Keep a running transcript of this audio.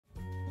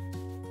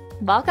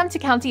Welcome to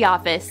County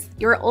Office,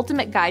 your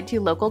ultimate guide to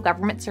local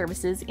government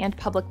services and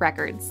public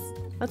records.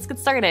 Let's get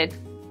started.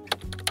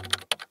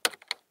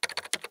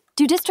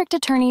 Do district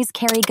attorneys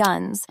carry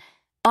guns?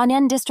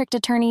 ONN district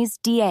attorneys,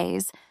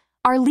 DAs,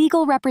 are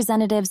legal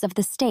representatives of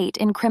the state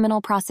in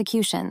criminal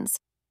prosecutions.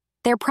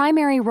 Their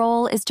primary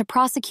role is to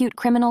prosecute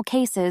criminal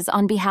cases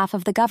on behalf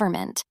of the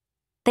government.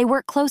 They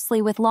work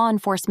closely with law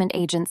enforcement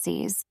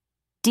agencies.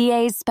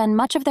 DAs spend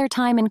much of their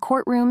time in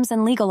courtrooms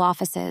and legal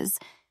offices.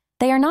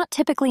 They are not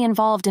typically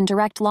involved in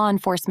direct law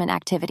enforcement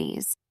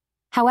activities.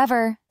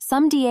 However,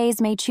 some DAs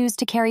may choose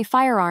to carry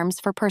firearms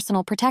for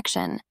personal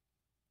protection.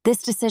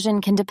 This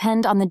decision can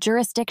depend on the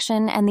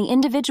jurisdiction and the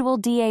individual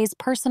DA's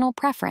personal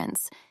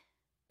preference.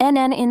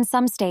 In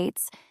some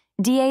states,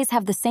 DAs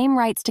have the same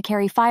rights to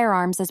carry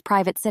firearms as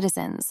private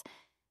citizens.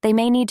 They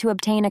may need to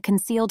obtain a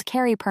concealed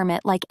carry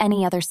permit like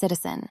any other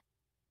citizen.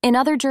 In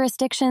other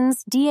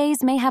jurisdictions,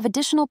 DAs may have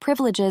additional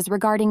privileges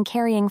regarding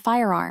carrying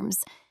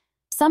firearms.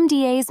 Some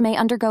DAs may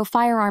undergo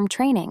firearm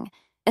training,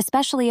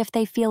 especially if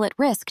they feel at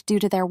risk due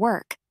to their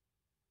work.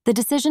 The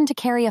decision to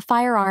carry a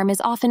firearm is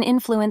often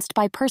influenced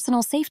by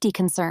personal safety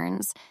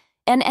concerns,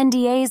 and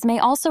NDAs may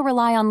also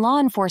rely on law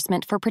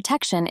enforcement for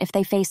protection if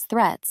they face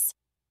threats.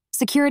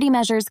 Security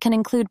measures can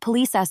include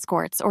police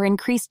escorts or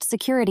increased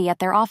security at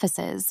their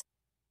offices.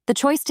 The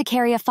choice to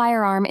carry a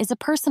firearm is a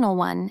personal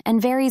one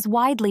and varies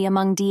widely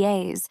among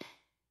DAs.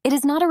 It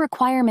is not a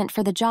requirement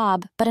for the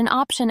job, but an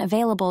option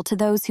available to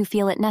those who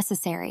feel it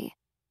necessary.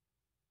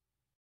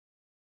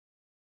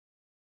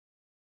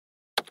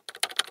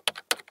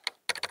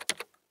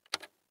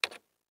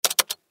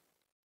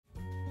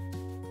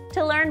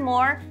 To learn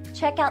more,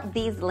 check out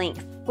these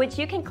links, which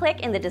you can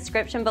click in the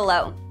description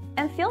below.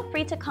 And feel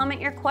free to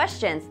comment your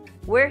questions.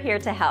 We're here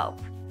to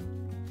help.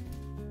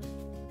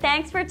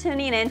 Thanks for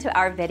tuning in to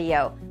our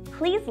video.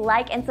 Please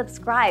like and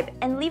subscribe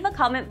and leave a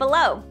comment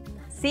below.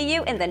 See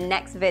you in the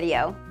next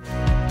video.